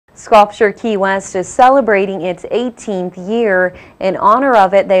Sculpture Key West is celebrating its 18th year. In honor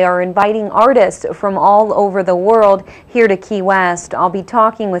of it, they are inviting artists from all over the world here to Key West. I'll be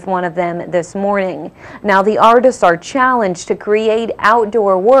talking with one of them this morning. Now, the artists are challenged to create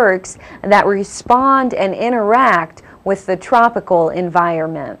outdoor works that respond and interact with the tropical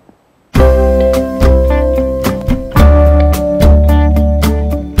environment.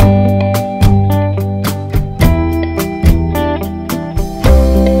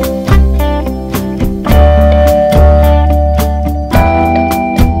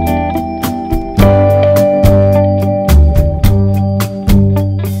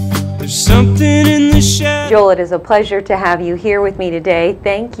 Joel, it is a pleasure to have you here with me today.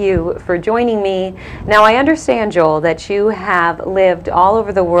 Thank you for joining me. Now, I understand, Joel, that you have lived all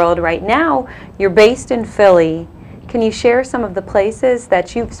over the world. Right now, you're based in Philly. Can you share some of the places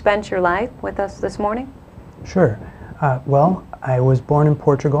that you've spent your life with us this morning? Sure. Well, I was born in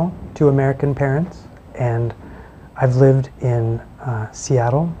Portugal to American parents, and I've lived in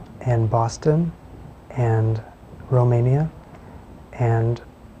Seattle and Boston and Romania and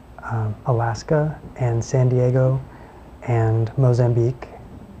Alaska and San Diego and Mozambique,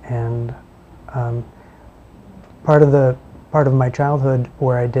 and part of my childhood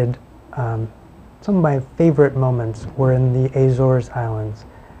where I did some of my favorite moments were in the Azores Islands,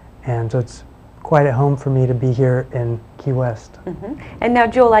 and so it's quite at home for me to be here in Key West. And now,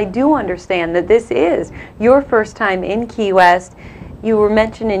 Joel, I do understand that this is your first time in Key West. You were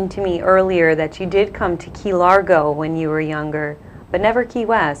mentioning to me earlier that you did come to Key Largo when you were younger, but never Key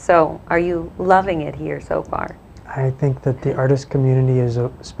West. So are you loving it here so far? I think that the artist community is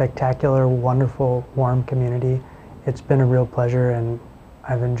a spectacular, wonderful, warm community. It's been a real pleasure, and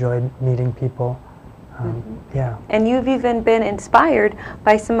I've enjoyed meeting people. Yeah. And you've even been inspired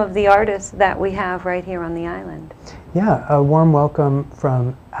by some of the artists that we have right here on the island. Yeah, a warm welcome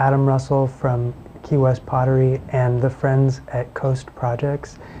from Adam Russell from Key West Pottery and the friends at Coast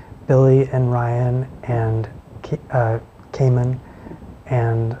Projects, Billy and Ryan and Cayman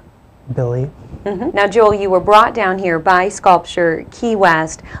and Billy. Now, Joel, you were brought down here by Sculpture Key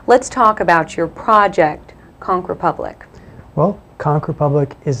West. Let's talk about your project, Conch Republic. Well, Conch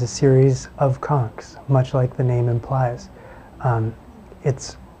Republic is a series of conchs, much like the name implies.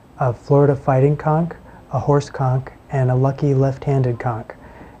 It's a Florida fighting conch, a horse conch, and a lucky left-handed conch.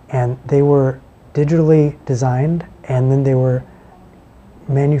 And they were digitally designed, and then they were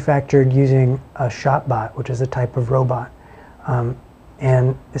manufactured using a shopbot, which is a type of robot.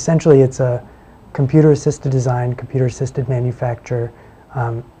 And essentially it's a computer-assisted design, computer-assisted manufacture.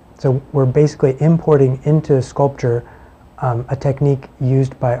 So we're basically importing into sculpture a technique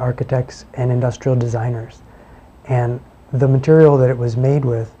used by architects and industrial designers. And the material that it was made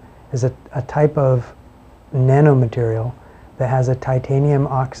with is a type of nanomaterial that has a titanium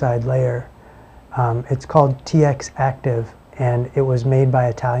oxide layer. It's called TX Active, and it was made by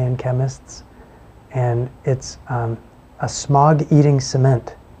Italian chemists. And it's a smog-eating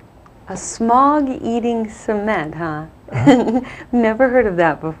cement. A smog-eating cement, huh? Never heard of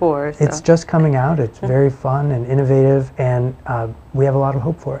that before. So. It's just coming out. It's very fun and innovative, and we have a lot of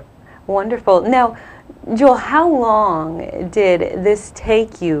hope for it. Wonderful. Now, Joel, how long did this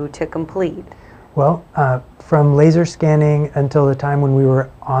take you to complete? Well, from laser scanning until the time when we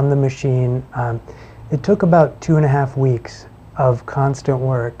were on the machine, it took about 2.5 weeks of constant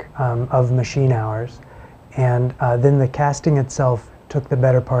work, of machine hours. And then the casting itself took the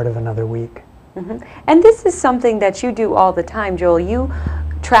better part of another week. And this is something that you do all the time, Joel. You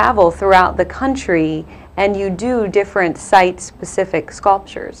travel throughout the country and you do different site-specific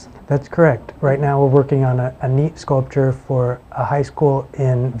sculptures. That's correct. Right now we're working on a neat sculpture for a high school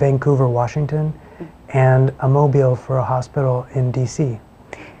in Vancouver, Washington, and a mobile for a hospital in DC.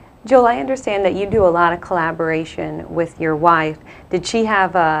 Joel, I understand that you do a lot of collaboration with your wife. Did she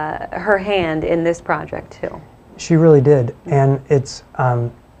have her hand in this project too? She really did, and it's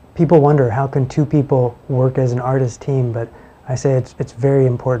people wonder how can two people work as an artist team, but I say it's very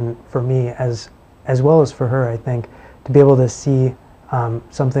important for me as well as for her, I think, to be able to see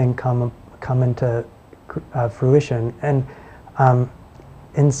something come into fruition. And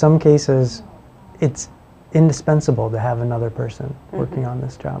in some cases, it's indispensable to have another person working on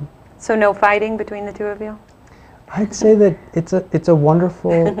this job. So no fighting between the two of you? I'd say that it's a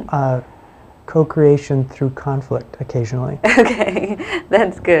wonderful co-creation through conflict occasionally. Okay,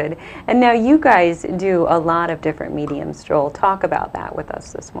 that's good. And now you guys do a lot of different mediums, Joel. Talk about that with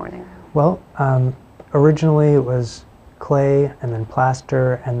us this morning. Well, originally it was clay and then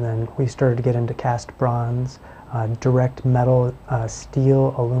plaster, and then we started to get into cast bronze, direct metal,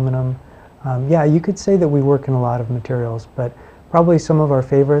 steel, aluminum. Yeah, you could say that we work in a lot of materials, but Probably some of our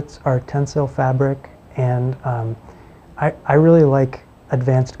favorites are tensile fabric, and I really like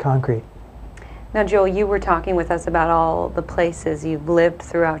advanced concrete. Now, Joel, you were talking with us about all the places you've lived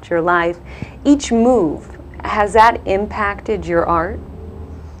throughout your life. Each move, has that impacted your art?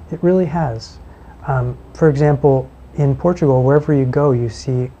 It really has. For example, in Portugal, wherever you go, you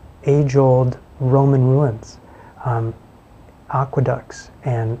see age-old Roman ruins, aqueducts,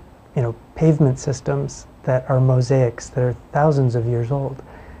 and pavement systems that are mosaics that are thousands of years old.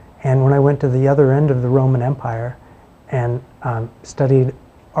 And when I went to the other end of the Roman Empire and studied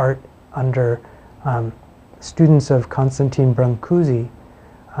art under students of Constantine Brancusi,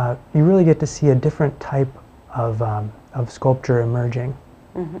 you really get to see a different type of sculpture emerging.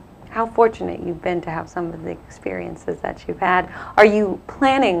 Mm-hmm. How fortunate you've been to have some of the experiences that you've had. Are you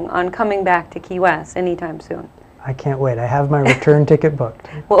planning on coming back to Key West anytime soon? I can't wait. I have my return ticket booked.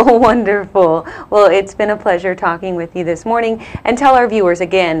 Well, wonderful. Well, it's been a pleasure talking with you this morning. And tell our viewers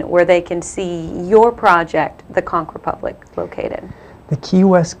again where they can see your project, the Conch Republic, located. The Key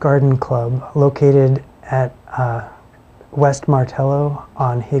West Garden Club, located at West Martello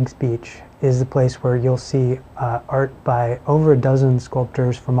on Higgs Beach, is the place where you'll see art by over a dozen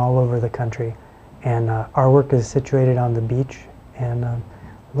sculptors from all over the country. And our work is situated on the beach, and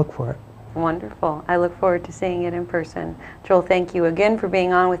look for it. Wonderful. I look forward to seeing it in person. Joel, thank you again for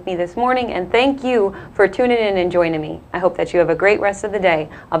being on with me this morning, and thank you for tuning in and joining me. I hope that you have a great rest of the day.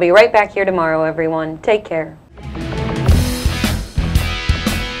 I'll be right back here tomorrow, everyone. Take care.